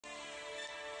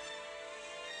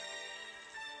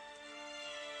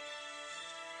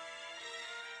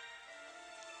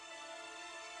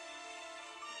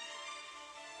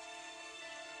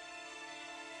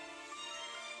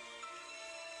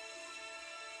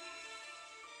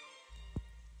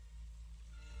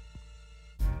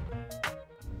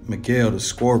Miguel the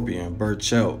Scorpion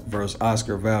Berchelt versus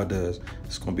Oscar Valdez.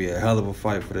 It's going to be a hell of a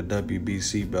fight for the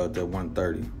WBC belt at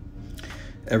 130.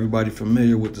 Everybody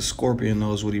familiar with the Scorpion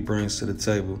knows what he brings to the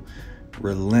table.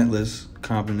 Relentless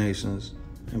combinations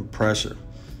and pressure.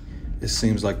 It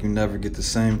seems like you never get the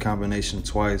same combination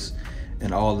twice,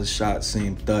 and all the shots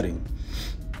seem thudding.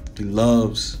 He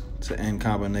loves to end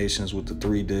combinations with the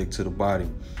 3-dig to the body,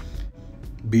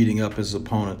 beating up his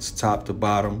opponents top to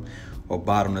bottom or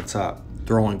bottom to top,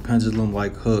 throwing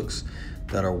pendulum-like hooks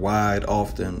that are wide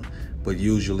often, but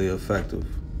usually effective.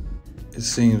 It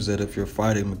seems that if you're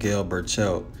fighting Miguel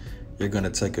Berchelt, you're going to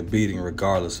take a beating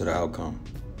regardless of the outcome.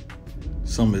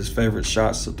 Some of his favorite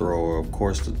shots to throw are, of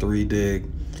course, the 3-dig,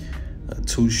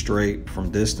 2 straight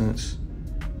from distance,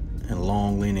 and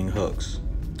long leaning hooks,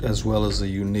 as well as a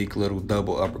unique little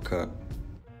double uppercut.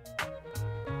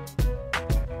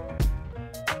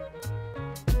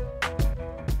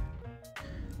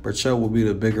 Berchelt will be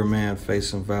the bigger man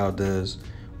facing Valdez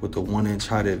with a 1-inch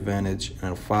height advantage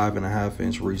and a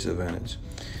 5.5-inch reach advantage.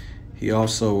 He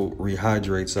also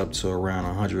rehydrates up to around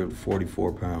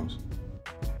 144 pounds.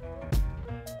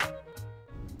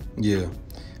 Yeah,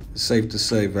 it's safe to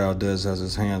say Valdez has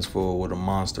his hands full with a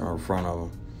monster in front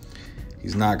of him.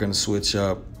 He's not going to switch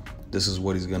up. This is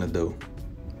what he's going to do.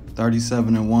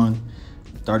 37-1,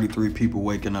 33 people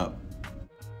waking up.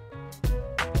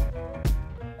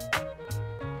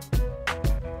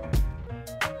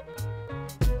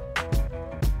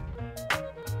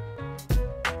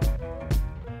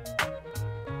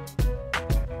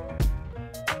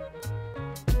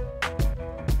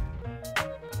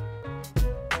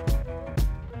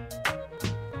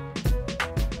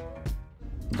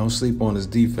 Don't sleep on his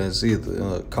defense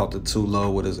either. Caught the too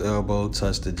low with his elbow,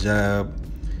 touched the jab,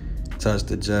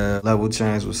 level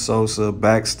change with Sosa,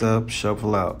 backstep,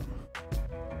 shuffle out.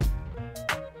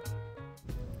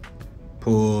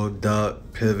 Pull, duck,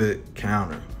 pivot,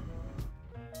 counter.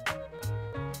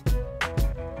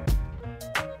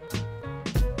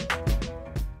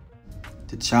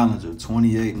 The challenger,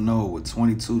 28-0 with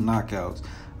 22 knockouts,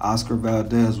 Oscar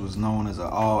Valdez was known as an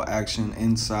all-action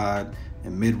inside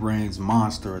and mid-range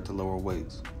monster at the lower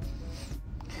weights.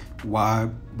 Wide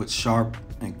but sharp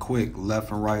and quick left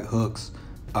and right hooks,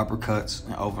 uppercuts,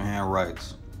 and overhand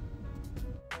rights.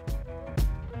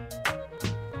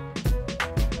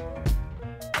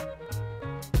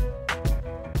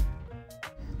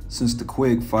 Since the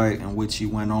Quigg fight, in which he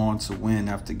went on to win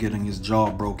after getting his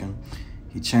jaw broken,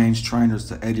 he changed trainers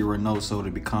to Eddie Reynoso to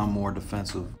become more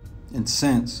defensive. And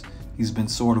since, he's been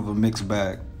sort of a mixed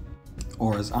bag,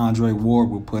 or as Andre Ward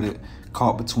would put it,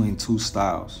 caught between two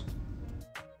styles.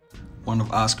 One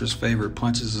of Oscar's favorite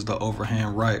punches is the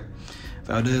overhand right.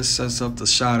 Valdez sets up the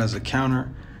shot as a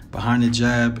counter behind the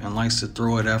jab and likes to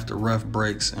throw it after ref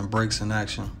breaks and breaks in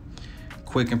action.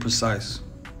 Quick and precise.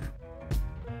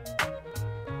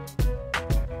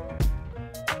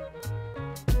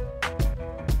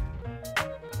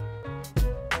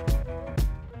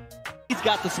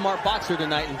 Got the smart boxer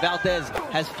tonight, and Valdez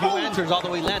has few answers,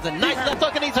 although he lands a nice left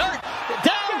hook and he's hurt.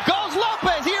 Down goes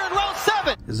Lopez here in round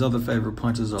 7. His other favorite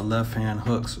punches are left-hand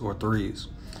hooks or 3s.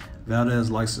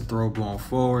 Valdez likes to throw going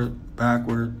forward,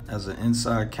 backward, as an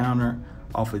inside counter,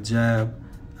 off a jab,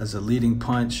 as a leading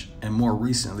punch, and more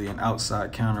recently an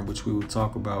outside counter, which we will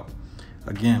talk about.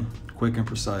 Again, quick and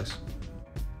precise.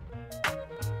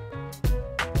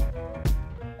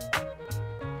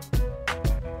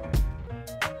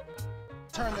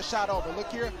 Turn the shot over. Look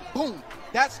here. Boom.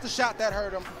 That's the shot that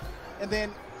hurt him. And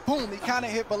then, boom, he kind of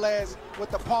hit Valdez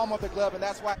with the palm of the glove, and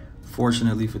that's why.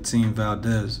 Fortunately for Team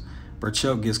Valdez,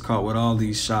 Berchelt gets caught with all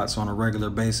these shots on a regular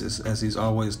basis, as he's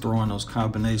always throwing those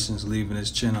combinations, leaving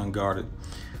his chin unguarded.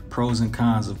 Pros and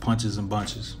cons of punches and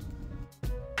bunches.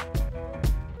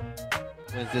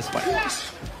 Wins this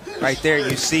fight. Right there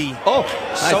you see. Oh,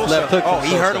 nice left hook. Oh,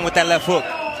 he hurt him with that left hook.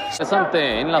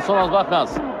 En las zonas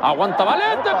bajas. Aguanta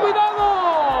Valiente, cuidado!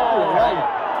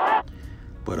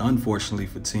 But unfortunately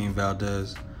for Team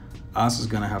Valdez, Oscar's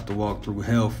gonna have to walk through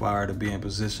hellfire to be in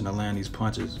position to land these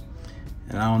punches.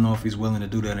 And I don't know if he's willing to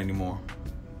do that anymore.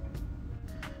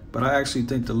 But I actually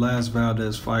think the last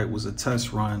Valdez fight was a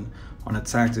test run on the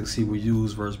tactics he would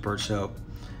use versus Berchelt.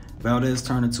 Valdez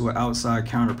turned into an outside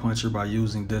counterpuncher by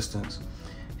using distance.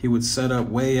 He would set up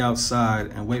way outside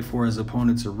and wait for his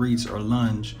opponent to reach or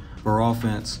lunge for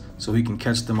offense so he can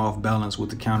catch them off balance with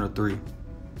the counter 3.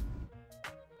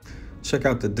 Check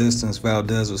out the distance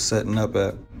Valdez was setting up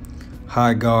at.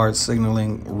 High guard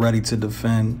signaling, ready to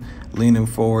defend, leaning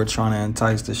forward, trying to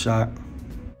entice the shot.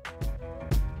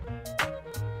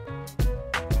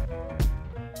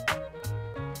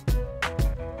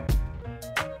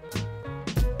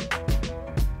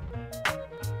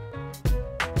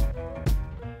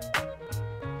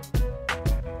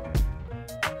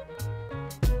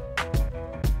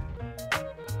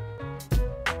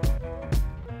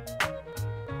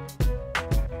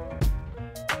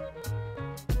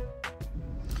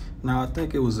 Now, I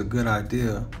think it was a good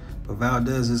idea, but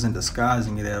Valdez isn't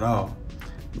disguising it at all.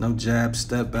 No jab,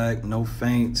 step back, no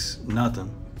feints,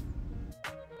 nothing.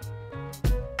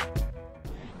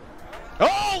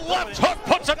 Oh, left hook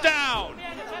puts him down.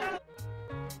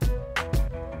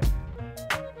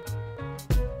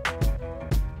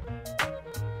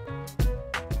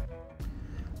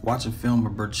 Watching film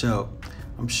of Berchelt,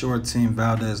 I'm sure Team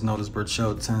Valdez noticed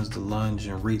Berchelt tends to lunge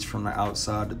and reach from the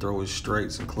outside to throw his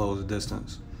straights and close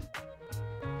distance.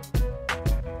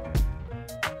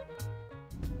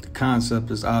 The concept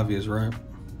is obvious, right?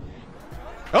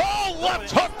 Oh,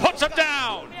 left hook puts him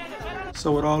down.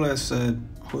 So with all that said,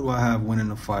 who do I have winning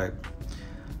the fight?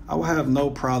 I will have no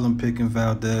problem picking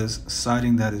Valdez,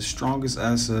 citing that his strongest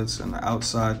assets in the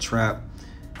outside trap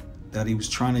that he was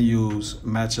trying to use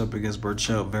match up against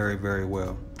Berchelt very, very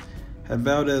well. Had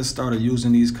Valdez started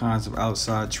using these kinds of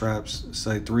outside traps,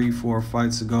 say 3-4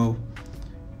 fights ago,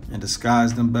 and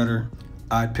disguised them better,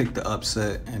 I'd pick the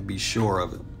upset and be sure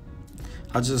of it.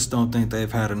 I just don't think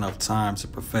they've had enough time to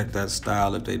perfect that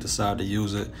style if they decide to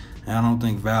use it, and I don't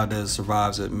think Valdez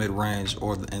survives at mid-range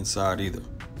or the inside either.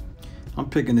 I'm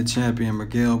picking the champion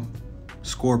Miguel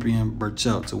Scorpion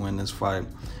Berchelt to win this fight.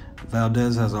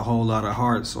 Valdez has a whole lot of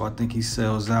heart, so I think he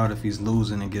sells out if he's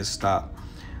losing and gets stopped.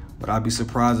 But I'd be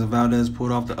surprised if Valdez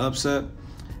pulled off the upset,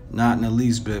 not in the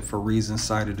least bit for reasons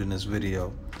cited in this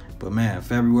video. But man,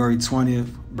 February 20th,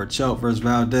 Berchelt versus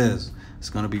Valdez, it's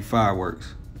gonna be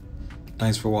fireworks.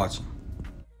 Thanks for watching.